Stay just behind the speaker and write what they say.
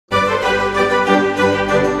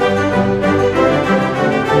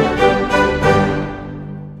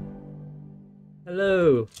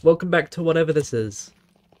welcome back to whatever this is.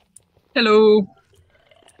 Hello.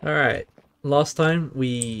 Alright, last time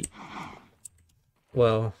we...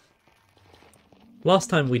 Well...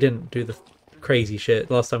 Last time we didn't do the crazy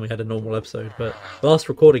shit. Last time we had a normal episode, but the last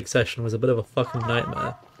recording session was a bit of a fucking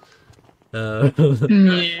nightmare. Uh,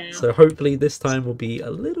 Yeah. so hopefully this time will be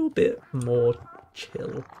a little bit more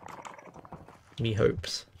chill. Me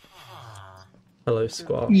hopes. Hello,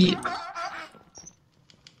 Squawk. Yeah.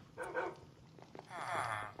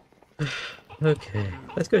 Okay,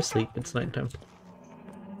 let's go sleep. It's nighttime.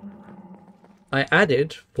 I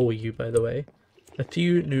added for you, by the way, a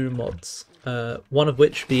few new mods. One of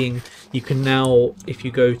which being you can now, if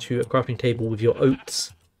you go to a crafting table with your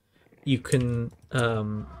oats, you can,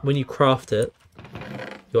 when you craft it,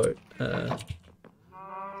 your, if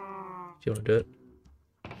you want to do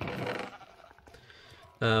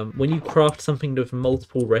it, when you craft something with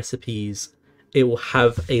multiple recipes, it will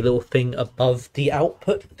have a little thing above the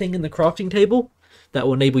output thing in the crafting table that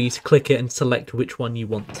will enable you to click it and select which one you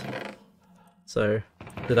want. So,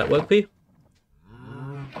 did that work for you?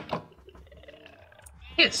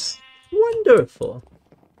 Yes. Wonderful.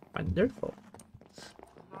 Wonderful.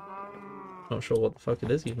 Not sure what the fuck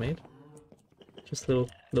it is you've made. Just a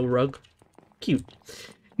little rug. Cute.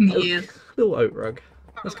 Yeah. Little oat rug.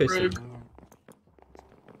 Let's go sleep.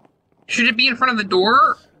 Should it be in front of the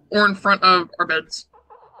door or in front of our beds?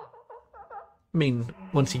 I mean,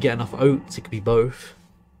 once you get enough oats, it could be both.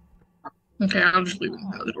 Okay, I'll just leave it in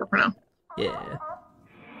front of the door for now. Yeah.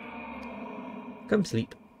 Come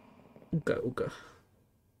sleep. Ooga ooga.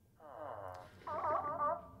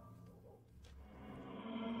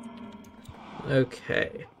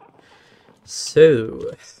 Okay.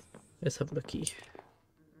 So, let's have a looky.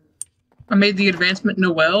 I made the advancement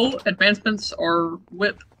Noel. Advancements are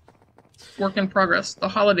WIP. Work in progress. The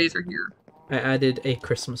holidays are here. I added a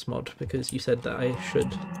Christmas mod because you said that I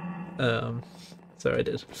should. So I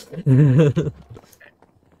did.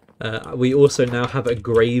 We also now have a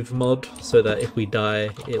grave mod so that if we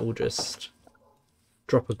die, it will just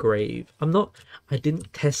drop a grave. I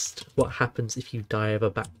didn't test what happens if you die of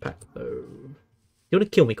a backpack though. You want to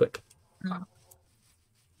kill me quick?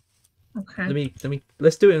 Okay.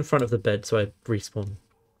 Let's do it in front of the bed so I respawn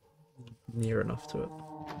near enough to it.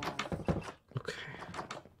 Okay.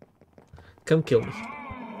 Come kill me.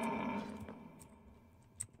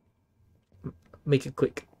 Make it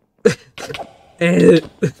quick.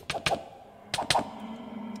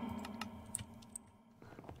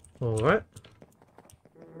 Alright.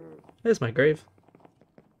 There's my grave.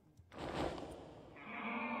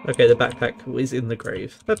 Okay, the backpack is in the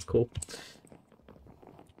grave. That's cool.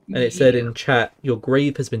 And it said in chat, your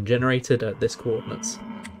grave has been generated at this coordinates.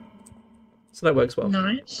 So that works well.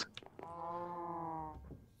 Nice.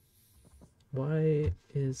 Why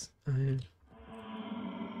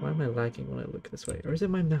am I lagging when I look this way? Or is it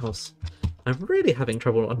my mouse? I'm really having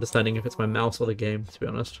trouble understanding if it's my mouse or the game, to be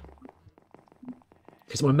honest.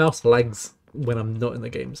 Because my mouse lags when I'm not in the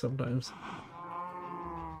game sometimes.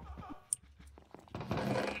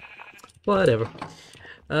 Whatever.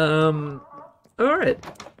 Alright.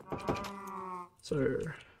 So,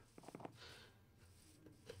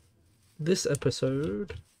 this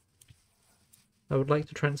episode, I would like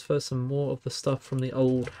to transfer some more of the stuff from the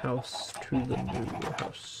old house to the new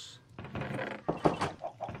house.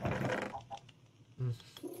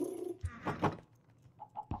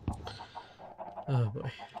 Oh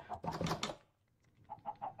boy.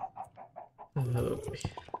 Oh boy.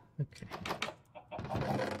 Okay.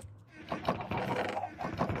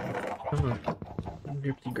 Come on.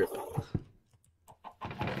 Grippity grip.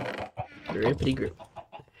 Grippity grip.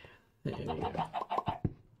 There we go.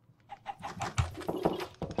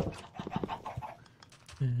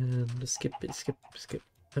 And skip it, skip.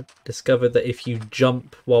 I've discovered that if you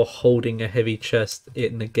jump while holding a heavy chest,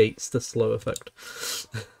 it negates the slow effect.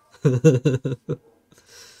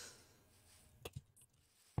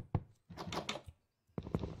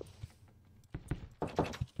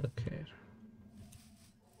 Okay.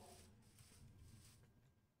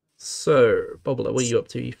 So, Bobbler, what are you up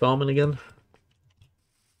to? You farming again?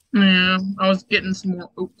 Yeah, I was getting some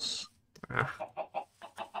more oats. Ah.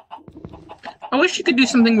 I wish you could do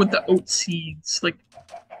something with the oat seeds, like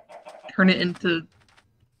turn it into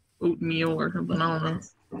oatmeal or something. I don't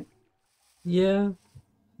know. Yeah,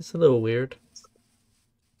 it's a little weird.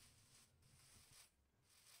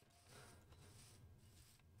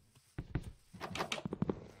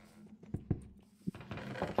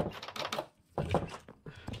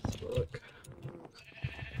 Let's look.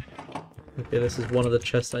 Okay, this is one of the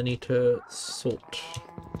chests I need to sort.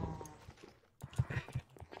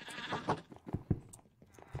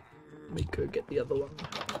 Let me go get the other one.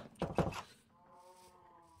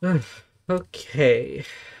 Okay.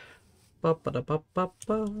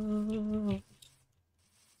 Ba-ba-da-ba-ba-ba.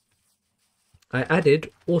 I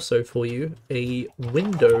added also for you a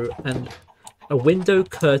window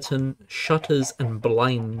curtain shutters and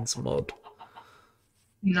blinds mod.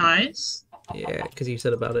 Nice. Yeah, because you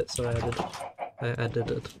said about it, so I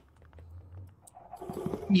added it.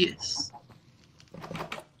 Yes.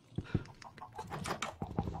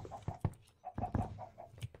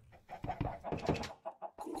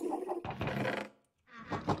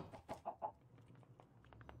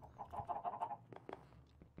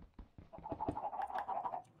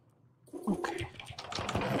 Okay.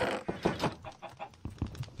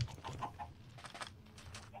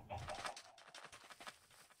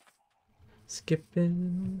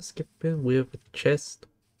 Skipping with a chest.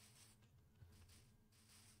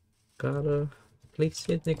 Gotta place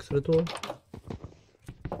it next to the door.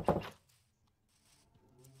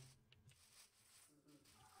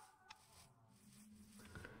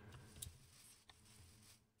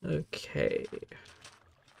 Okay.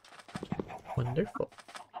 Wonderful.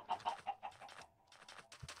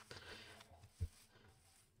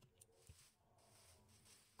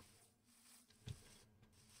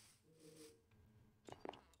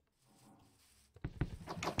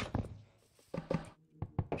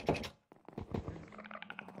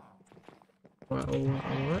 Well,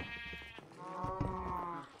 what?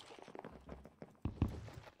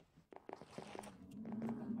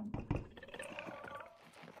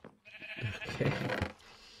 Okay.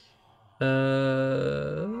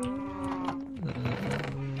 Uh,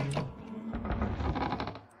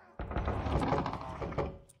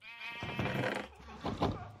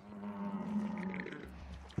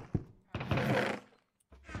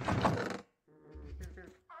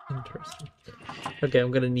 Interesting. Okay,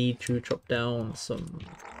 I'm gonna need to chop down some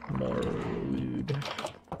more wood.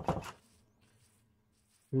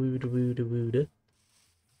 Wood.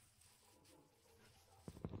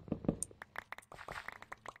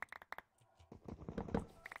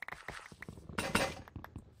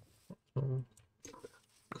 Oh,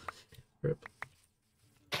 rip.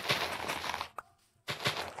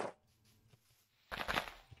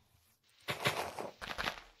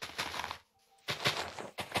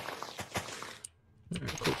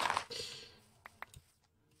 Alright, cool.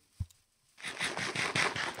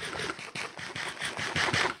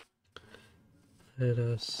 Let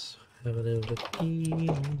us have a little look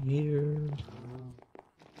here.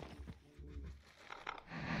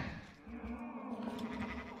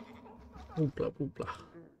 Oopla, oopla.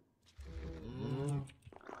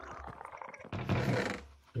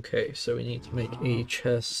 Okay, so we need to make a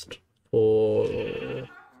chest for...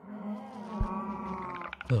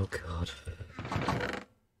 Oh god.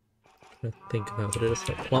 I think about it, it's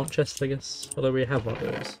like plant chest, I guess. Although we have one of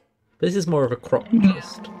those. But this is more of a crop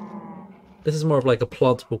chest. This is more of like a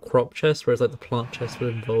plantable crop chest, whereas like the plant chest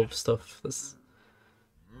would involve stuff that's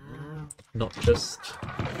not just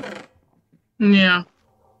Yeah.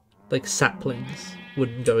 like saplings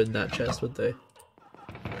wouldn't go in that chest, would they?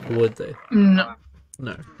 Or would they? No.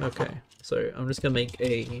 No. Okay. So I'm just gonna make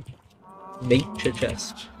a nature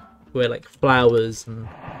chest where like flowers and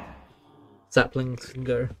saplings can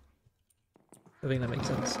go. I think that makes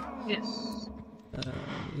sense. Yes.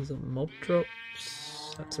 These are mob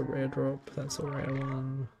drops. That's a rare drop. That's a rare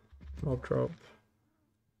one. Mob drop.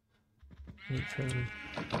 Neutron.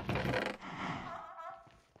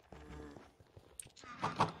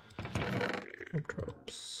 Mob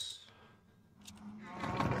drops.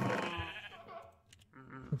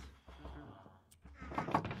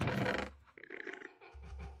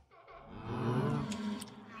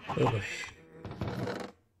 Oh.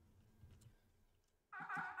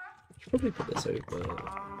 Should probably put this over.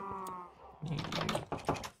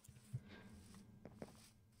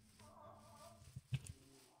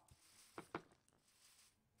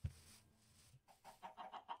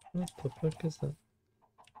 What the fuck is that?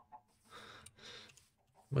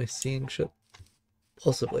 Am I seeing shit?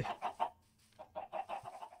 Possibly.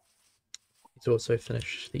 Need to also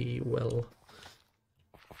finish the well.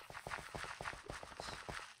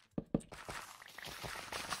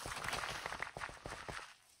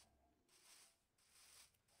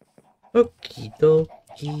 Okie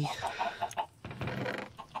dokie.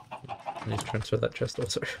 I need to transfer that chest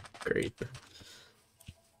also. Great.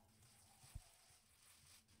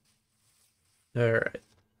 Alright.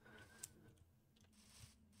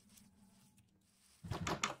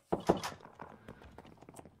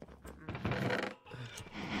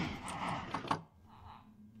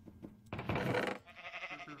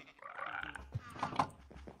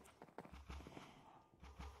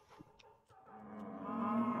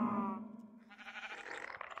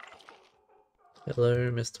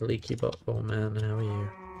 Hello, Mr. Leaky Butthole Man, how are you?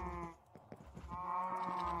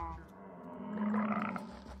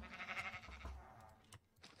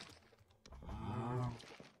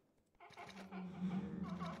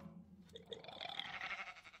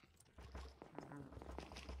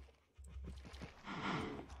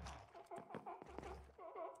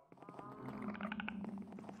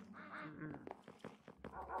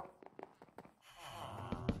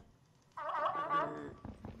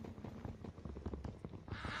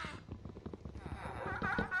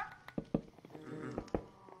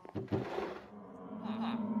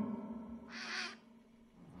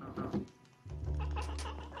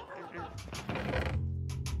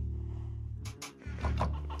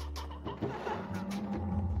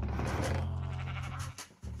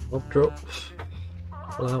 Mob drop,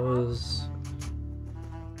 flowers,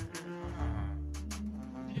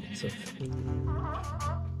 lots of food,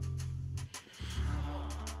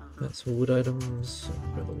 that's all wood items,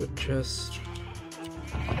 got the wood chest.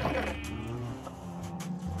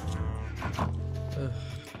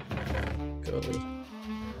 Golly.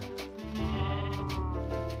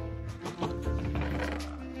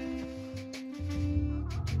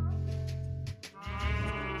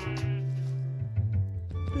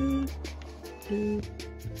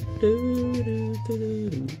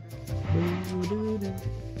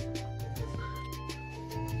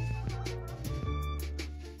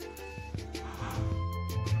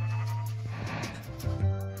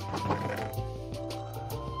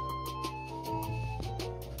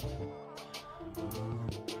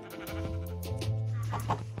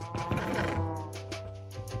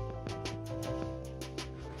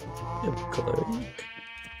 Glowing.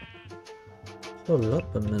 Hold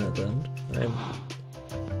up a minute then.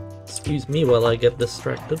 Excuse me while I get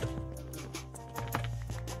distracted.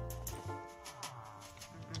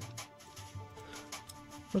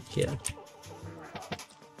 Look here.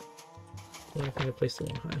 I think I placed it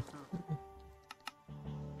on high.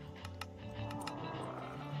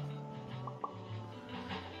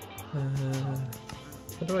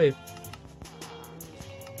 How do I...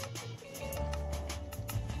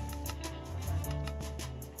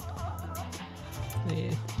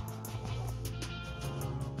 Yeah.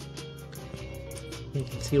 You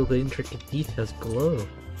can see all the intricate details glow. You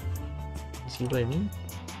see what I mean?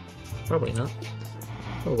 Probably not.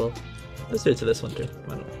 Oh well. Let's do it to this one too.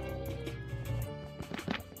 Why not?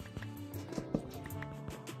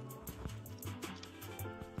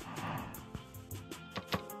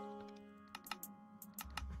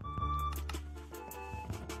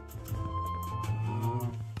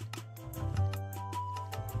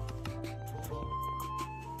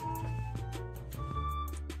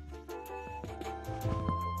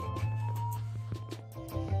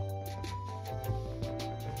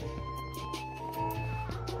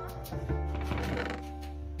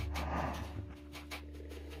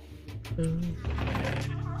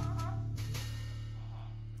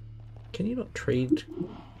 Can you not trade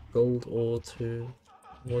gold ore to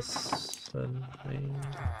what's her name?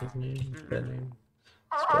 His name? Their name?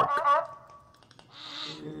 Spark.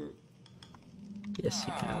 Yes,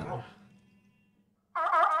 you can.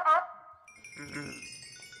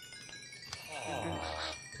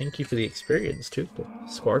 Thank you for the experience too,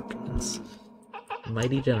 Squark. It's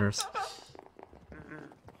mighty generous.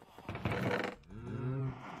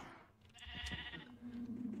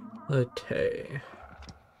 Okay.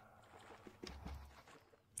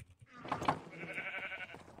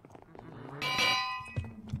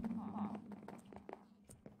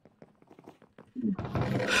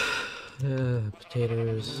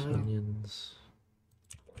 Potatoes, onions.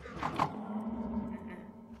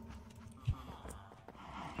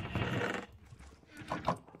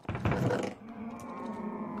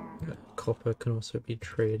 Copper can also be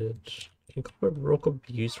traded. Can copper rock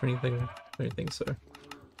be used for anything? I don't think so.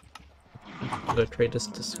 I'm gonna trade this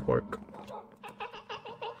to Spark.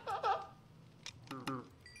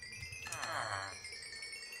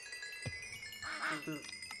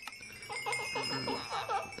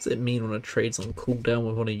 What does it mean when a trade's on cooldown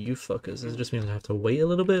with one of you fuckers? Does it just mean I have to wait a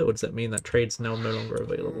little bit, or does that mean that trade's now no longer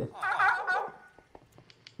available?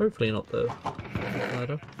 Hopefully not the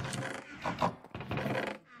latter.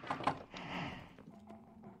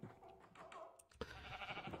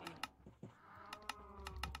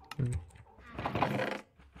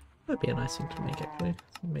 That'd be a nice thing to make actually.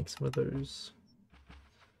 Make some of those.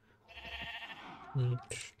 Need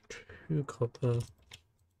 2 copper.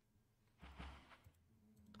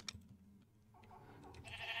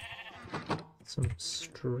 Some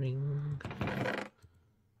string.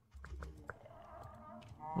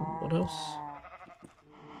 What else?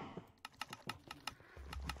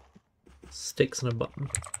 sticks and a button.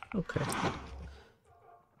 Okay.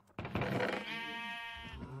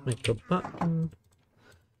 Make a button.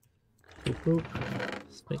 Boop, boop.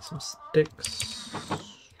 Let's make some sticks.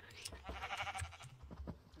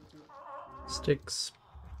 Sticks,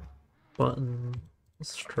 button,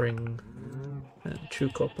 string, and 2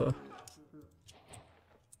 copper.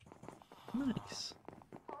 Nice.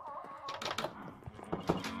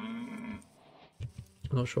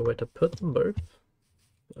 I'm not sure where to put them both,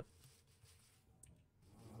 but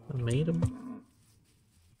I made them.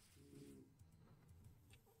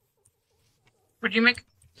 What'd you make?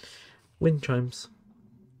 Wind chimes.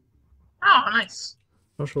 Oh, nice.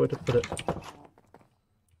 Not sure where to put it.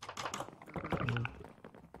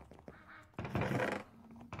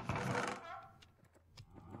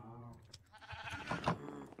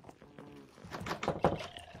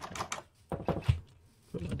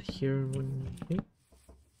 Put one here and one here.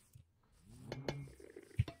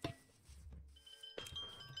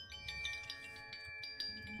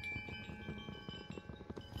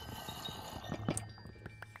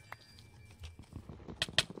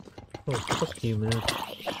 Oh, fuck you, man.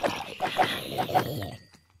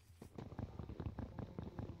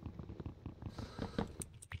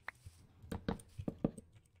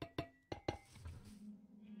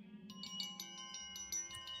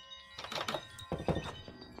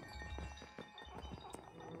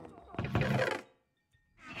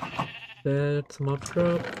 That's a mob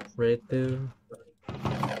drop right there.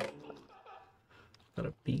 Got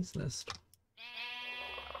a bee's nest.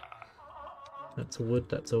 That's a wood,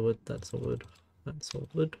 that's a wood, that's a wood, that's a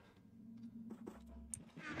wood.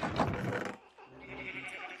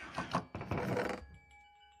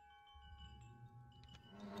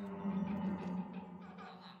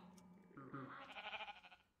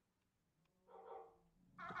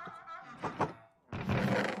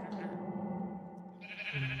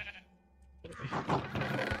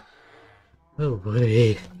 Oh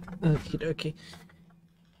boy. Okie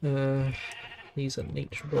dokie. These are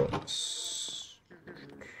nature blocks.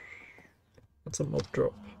 That's a mob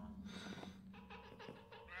drop.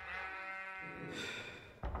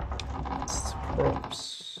 That's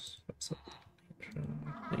crops. That's a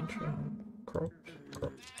nature crop.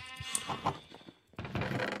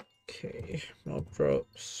 Okay, mob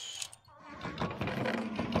drops.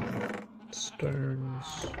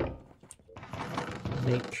 Stones.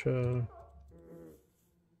 Nature.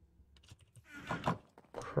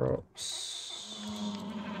 Crops.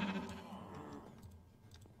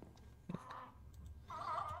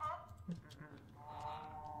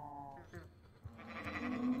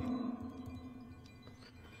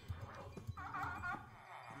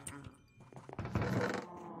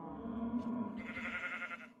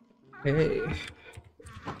 Hey.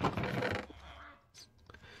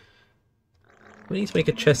 We need to make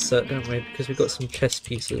a chest set, don't we? Because we've got some chest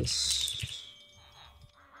pieces.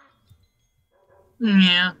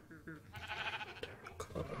 Yeah.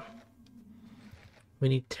 Terracotta. We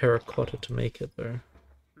need terracotta to make it though.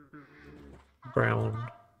 Brown.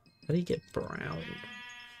 How do you get brown?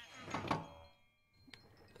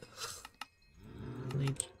 I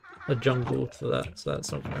need a jungle for that, so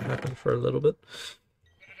that's not going to happen for a little bit.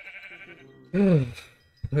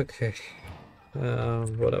 Okay.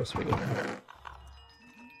 What else we got?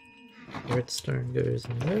 Redstone goes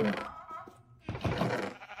in there.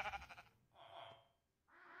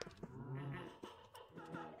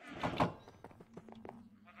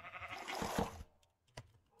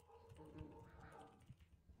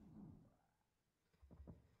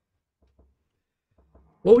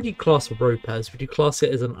 What would you class a rope as? Would you class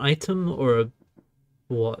it as an item or a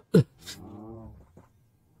what?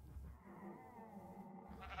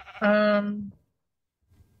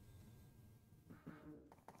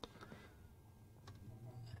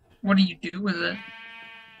 What do you do with it?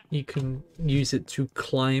 You can use it to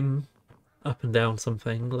climb up and down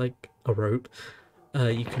something like a rope.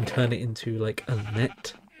 You can turn it into like a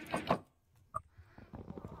net.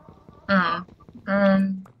 Oh. I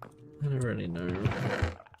don't really know.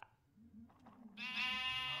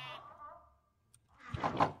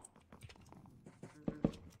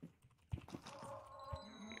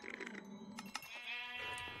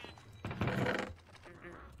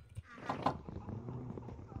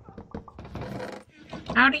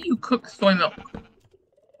 How do you cook soy milk?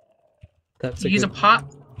 That's You use a pot?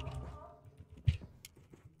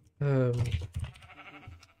 No.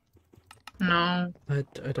 I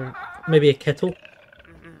don't. Maybe a kettle.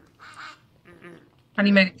 How do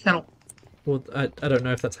you make a kettle? Well, I don't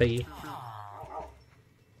know if that's how you.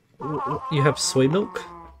 You have soy milk.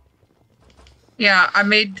 Yeah, I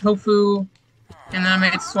made tofu, and then I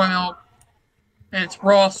made soy milk, And it's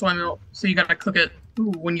raw soy milk, so you gotta cook it.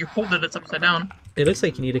 Ooh, when you hold it, it's upside down. It looks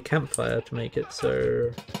like you need a campfire to make it,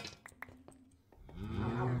 so...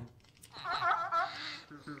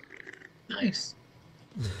 Nice.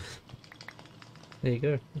 There you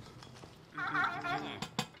go.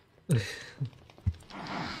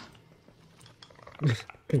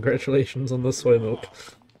 Congratulations on the soy milk.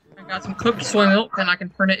 I got some cooked soy milk, and I can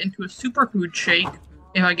turn it into a superfood shake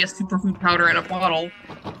if I get superfood powder in a bottle.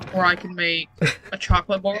 Or I can make a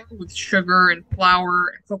chocolate bar with sugar and flour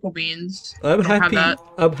and cocoa beans. I'm happy.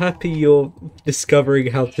 I'm happy you're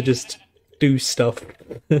discovering how to just do stuff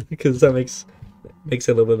because that makes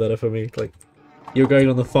it a little bit better for me. Like you're going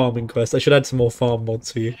on the farming quest. I should add some more farm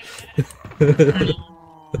mods for you.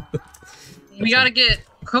 We gotta get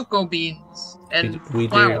cocoa beans and we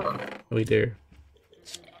flour. do. We do.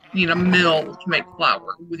 You need a mill to make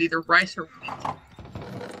flour with either rice or wheat.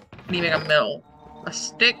 You need to make a mill. A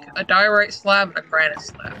stick, a diorite slab, and a granite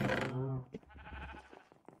slab.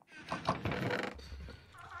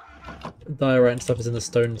 Diorite and stuff is in the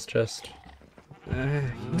stones chest.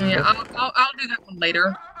 Yeah, I'll do that one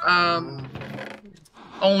later.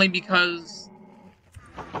 Only because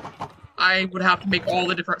I would have to make all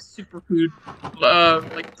the different superfood,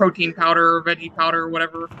 like protein powder, veggie powder,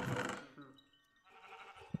 whatever.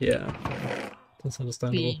 Yeah, that's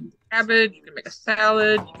understandable. The cabbage, you can make a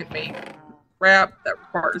salad, you can make wrap that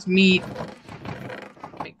requires meat,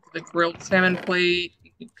 make the grilled salmon plate,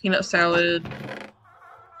 peanut salad,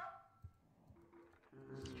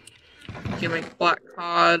 you can make black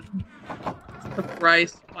cod, cooked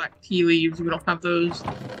rice, black tea leaves. We don't have those.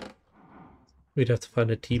 We'd have to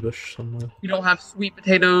find a tea bush somewhere. We don't have sweet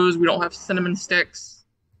potatoes. We don't have cinnamon sticks.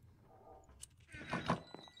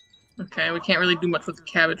 Okay, we can't really do much with the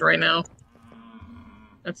cabbage right now.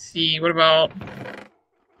 Let's see, what about...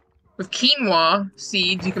 With quinoa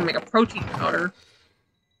seeds, you can make a protein powder.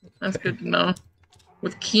 That's good to know.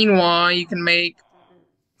 With quinoa, you can make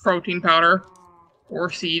protein powder. Or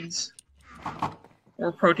seeds.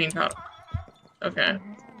 Or protein powder. Okay.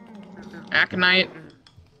 Aconite.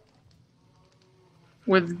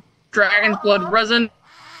 With dragon's blood resin,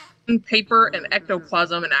 paper, and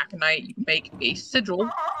ectoplasm and aconite, you can make a sigil.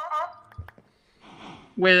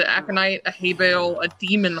 With aconite, a hay bale, a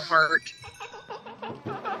demon heart,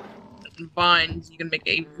 and vines, you can make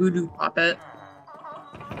a voodoo puppet.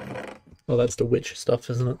 Well, that's the witch stuff,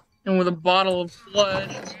 isn't it? And with a bottle of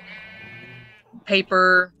blood,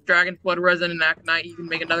 paper, dragon's blood resin, and aconite, you can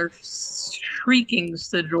make another shrieking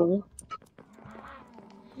sigil.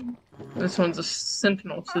 This one's a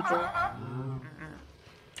sentinel sigil.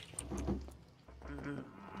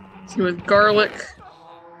 See, with garlic,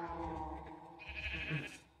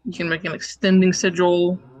 you can make an extending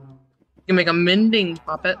sigil. You can make a mending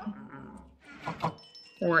puppet.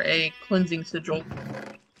 Or a cleansing sigil.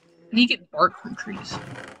 How do you get bark from trees?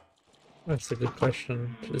 That's a good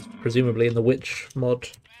question. It's presumably in the witch mod.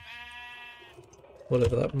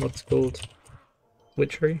 Whatever that mod's called.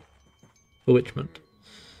 Witchery? Bewitchment.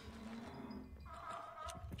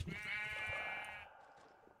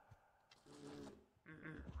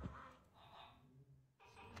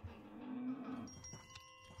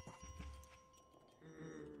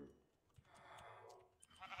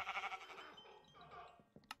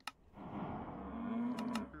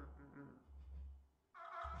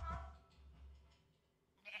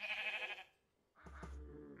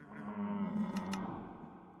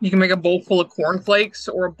 You can make a bowl full of cornflakes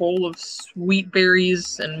or a bowl of sweet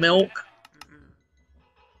berries and milk.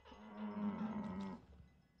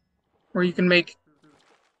 Or you can make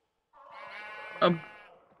a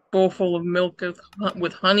bowl full of milk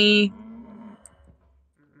with honey.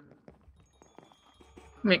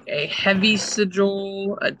 Make a heavy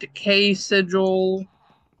sigil, a decay sigil,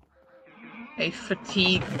 a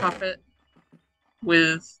fatigue puppet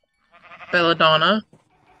with belladonna.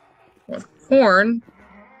 With corn,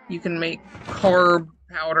 you can make carb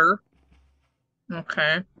powder.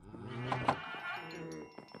 Okay.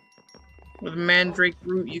 With mandrake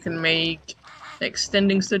root, you can make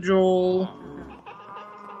extending sigil.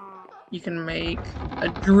 You can make a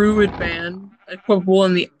druid band, equipable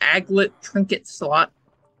in the aglet trinket slot.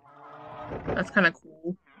 That's kind of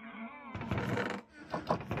cool.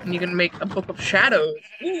 And you can make a book of shadows.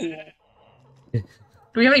 Ooh. Do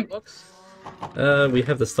we have any books? We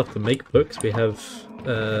have the stuff to make books. We have.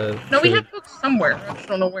 No, we have books somewhere. I just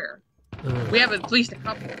don't know where. We have at least a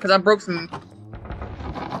couple because I broke some.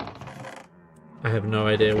 I have no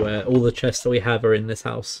idea where. All the chests that we have are in this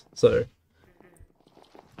house, so.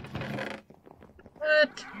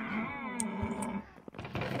 What?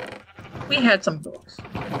 We had some books.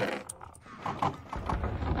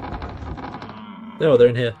 Oh, they're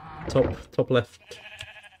in here. Top left.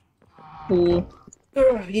 Cool.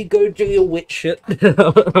 You go do your witch shit.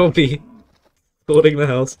 I'll be sorting the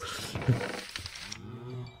house.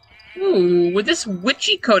 Ooh, with this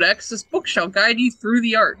Witchy codex, this book shall guide you through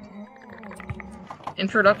the art.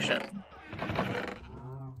 Introduction.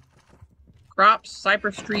 Crops,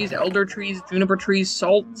 cypress trees, elder trees, juniper trees,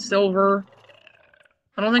 salt, silver.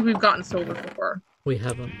 I don't think we've gotten silver so far. We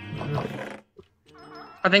haven't. No.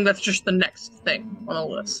 I think that's just the next thing on the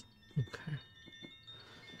list. Okay.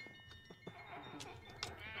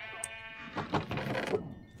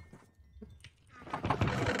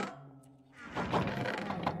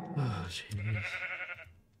 Oh, jeez.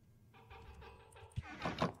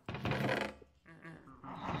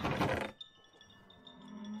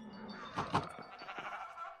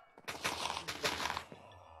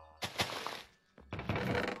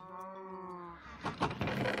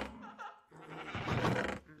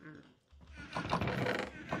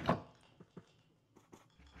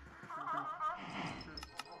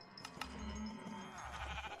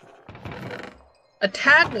 A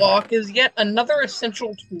tag lock is yet another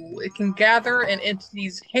essential tool. It can gather an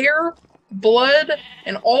entity's hair, blood,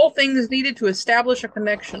 and all things needed to establish a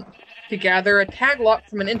connection. To gather a tag lock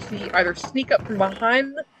from an entity, either sneak up from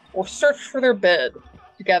behind or search for their bed.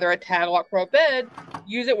 To gather a tag lock from a bed,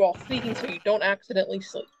 use it while sneaking so you don't accidentally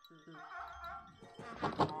sleep.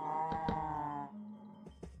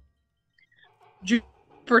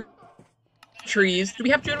 Juniper trees. Do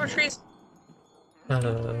we have juniper trees?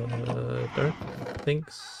 Don't think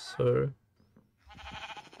so.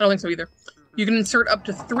 I don't think so either. You can insert up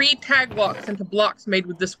to 3 tag locks into blocks made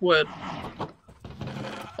with this wood.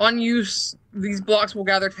 On use, these blocks will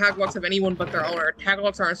gather tag locks of anyone but their owner. Tag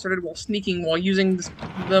locks are inserted while sneaking while using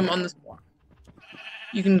them on this block.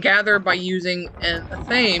 You can gather by using a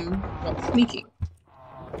thame while sneaking.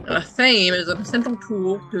 A thame is an essential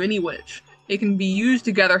tool to any witch. It can be used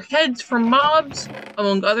to gather heads from mobs,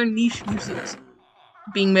 among other niche uses.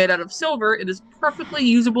 Being made out of silver, it is perfectly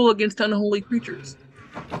usable against unholy creatures.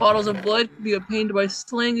 Bottles of blood can be obtained by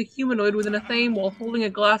slaying a humanoid with an athame while holding a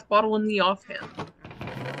glass bottle in the offhand.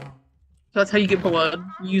 So that's how you get blood.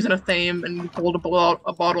 You use an athame and you hold a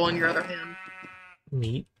bottle in your other hand.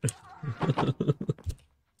 Neat.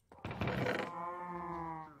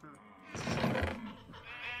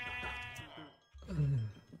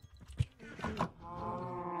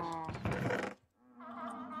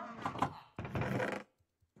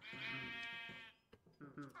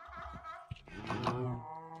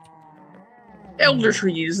 Elder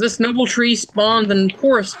trees. This noble tree spawns in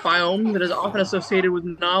forest biome that is often associated with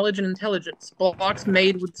knowledge and intelligence. Blocks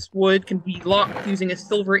made with this wood can be locked using a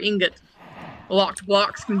silver ingot. Locked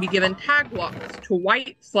blocks can be given tag locks to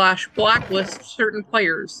white/blacklist certain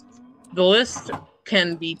players. The list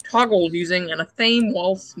can be toggled using an athame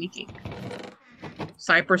while sneaking.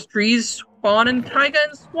 Cypress trees spawn in taiga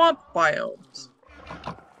and swamp biomes.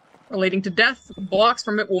 Relating to death, blocks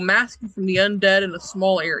from it will mask you from the undead in a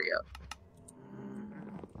small area.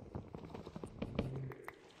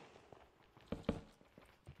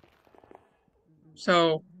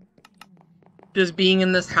 So, does being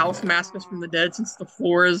in this house mask us from the dead since the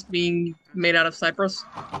floor is being made out of cypress?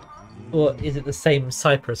 Well, is it the same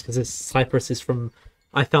cypress? Because this cypress is from...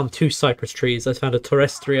 I found 2 cypress trees. I found a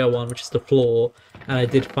terrestrial one, which is the floor, and I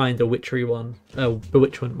did find a witchery one, a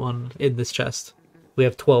bewitchment one in this chest. We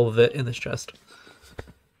have 12 of it in this chest.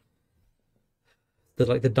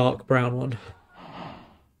 The dark brown one.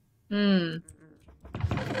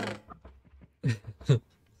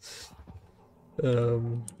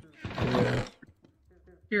 Yeah.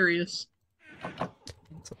 Curious.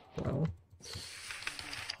 Well.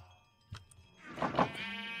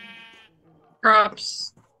 Crops.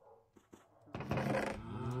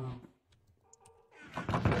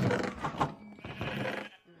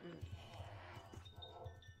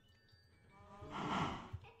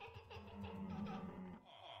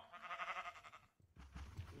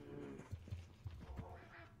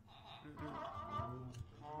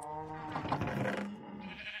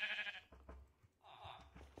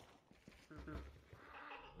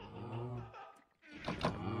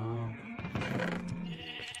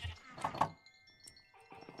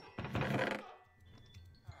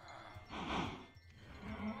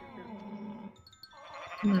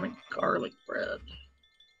 Oh my garlic bread.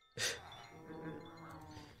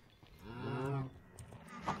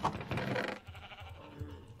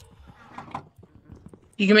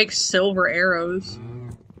 You can make silver arrows,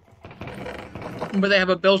 but they have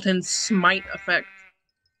a built-in smite effect.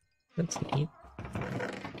 That's neat.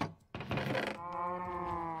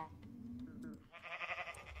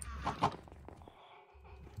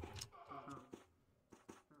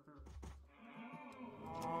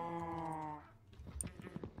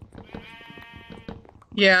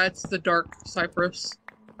 Yeah, it's the dark cypress.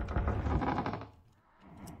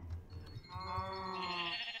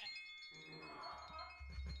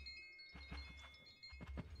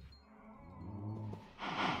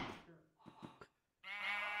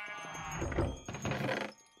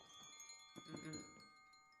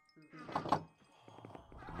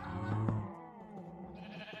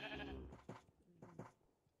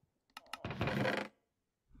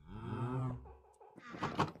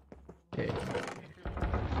 Okay.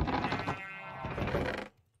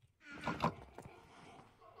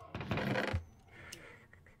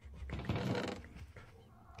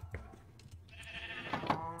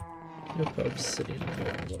 Yep, obsidian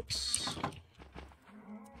blocks.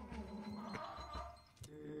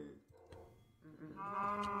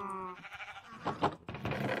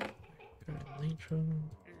 Nature.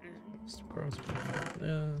 Grass.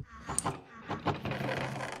 Yeah.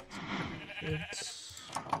 It's...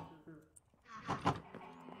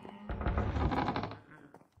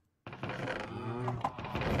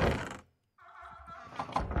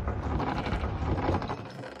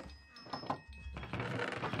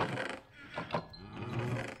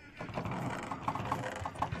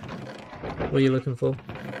 What are you looking for?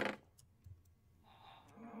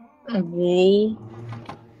 Wool.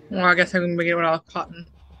 Well, I guess I can make it out of cotton.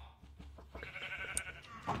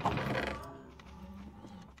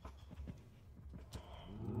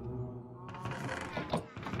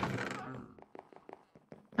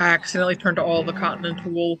 I accidentally turned all the cotton into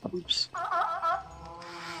wool. Oops.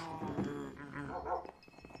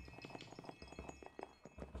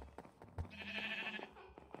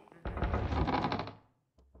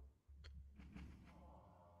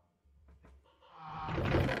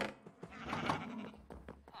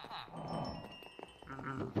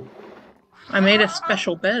 I made us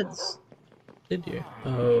special beds. Did you?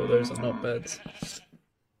 Oh, those are not beds.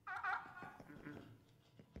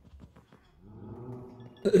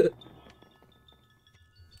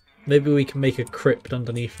 Maybe we can make a crypt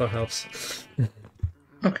underneath our house.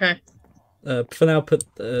 Okay. For now, put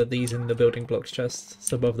these in the building blocks chest,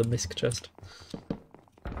 so above the misc chest.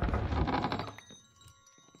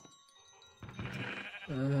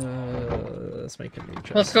 Let's make a new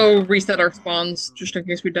chest. Let's go reset our spawns, just in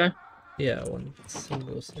case we die. Yeah, one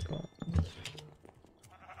single second.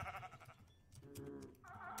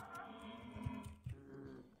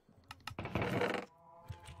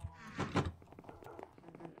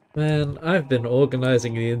 Man, I've been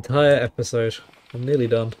organizing the entire episode. I'm nearly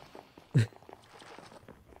done.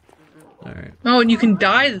 Alright. Oh, and you can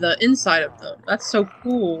dye the inside of them. That's so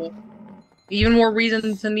cool. Even more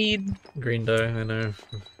reason to need Green dye, I know.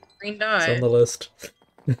 green It's on dye. the list.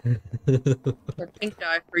 Or pink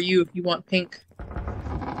dye for you if you want pink.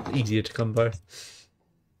 Easier to come by.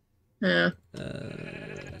 Yeah.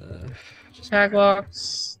 Just Tag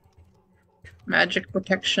locks. Magic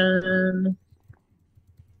protection.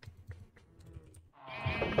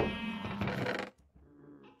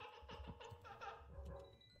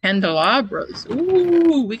 Candelabras.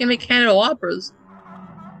 Ooh, we can make candelabras.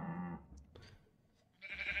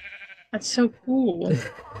 That's so cool.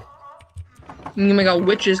 You can make a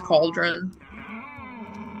witch's cauldron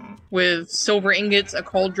with silver ingots, a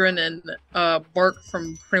cauldron, and bark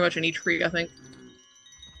from pretty much any tree, I think.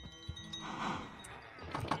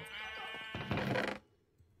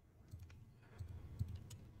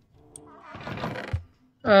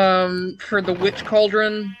 For the witch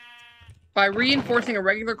cauldron, by reinforcing a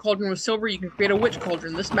regular cauldron with silver, you can create a witch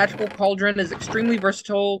cauldron. This magical cauldron is extremely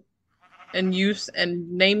versatile in use, and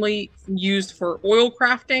namely used for oil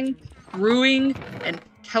crafting, brewing, and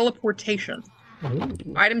teleportation. Ooh.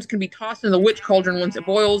 Items can be tossed in the witch cauldron once it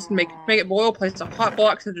boils. To make it boil, place a hot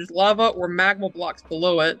block such as lava or magma blocks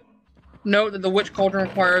below it. Note that the witch cauldron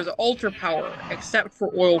requires altar power, except for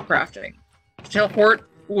oil crafting. To teleport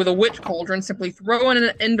with a witch cauldron, simply throw in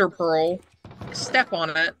an ender pearl, step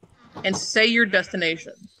on it, and say your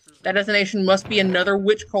destination. That destination must be another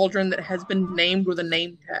witch cauldron that has been named with a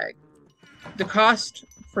name tag. The cost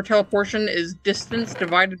for teleportation is distance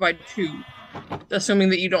divided by 2, assuming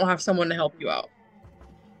that you don't have someone to help you out.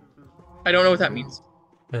 I don't know what that means.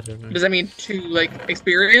 I don't know. Does that mean 2, like,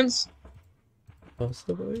 experience?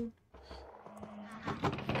 Possibly?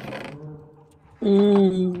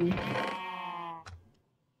 Ooh.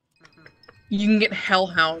 You can get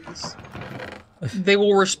hellhounds. They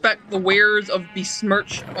will respect the wearers of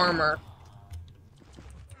besmirched armor.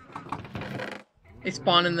 They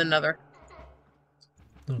spawn in the nether.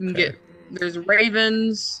 You can Okay. there's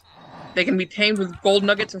ravens. They can be tamed with gold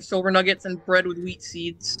nuggets or silver nuggets and bred with wheat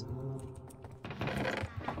seeds.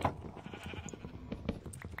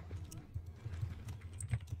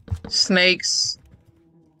 snakes.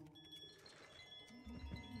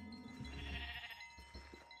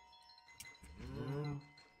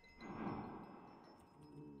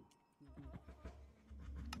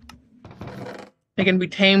 They can be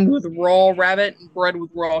tamed with raw rabbit and bred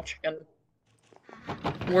with raw chicken.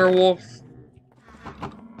 Werewolf.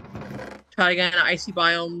 Taiga and icy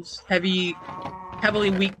biomes.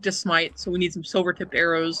 Heavily weak to smite, so we need some silver-tipped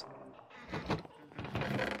arrows.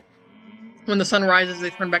 When the sun rises,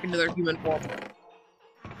 they turn back into their human form.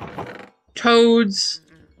 Toads.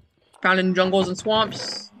 Found in jungles and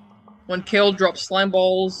swamps. When killed, drop slime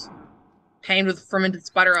balls. Tamed with fermented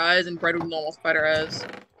spider eyes and bred with normal spider eyes.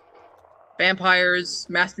 Vampires,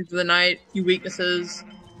 masters of the night, few weaknesses.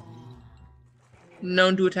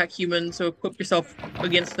 Known to attack humans, so equip yourself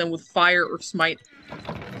against them with fire or smite.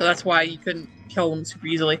 So that's why you couldn't kill them super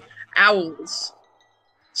easily. Owls.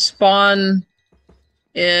 Spawn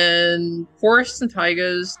in forests and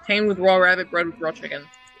taigas, tamed with raw rabbit, bred with raw chicken.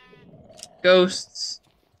 Ghosts.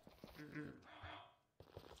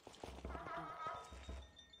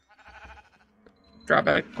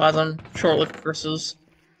 Drawback plasm, short-lived curses.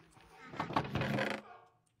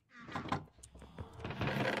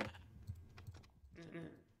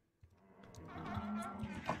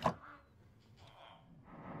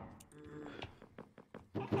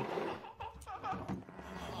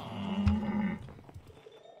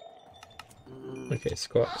 Okay,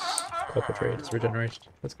 squats. Copper trade is regenerated.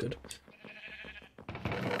 That's good.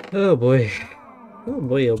 Oh boy. Oh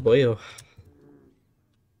boy, oh boy, oh.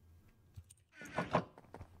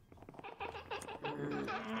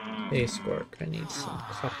 Hey, Squark, I need some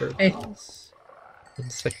copper. Hey. One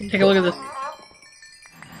second. Take a look at this.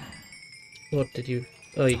 What did you...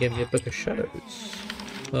 Oh, you gave me a Book of Shadows.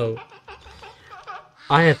 Oh.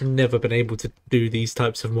 I have never been able to do these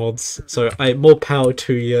types of mods, so more power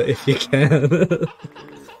to you if you can.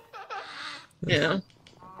 Yeah.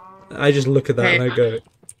 I just look at that and I go...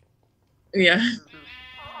 Yeah.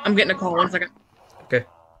 I'm getting a call, 1 second. Okay.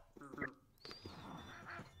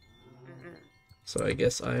 So I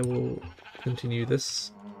guess I will continue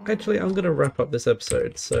this. Actually, I'm going to wrap up this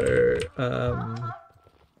episode, so...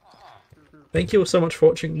 Thank you all so much for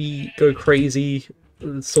watching me go crazy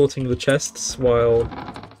sorting the chests while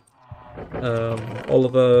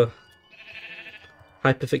Oliver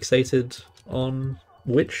hyperfixated on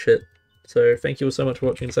witch shit. So thank you all so much for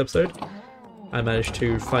watching this episode. I managed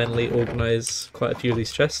to finally organise quite a few of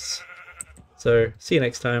these chests. So see you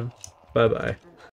next time. Bye bye.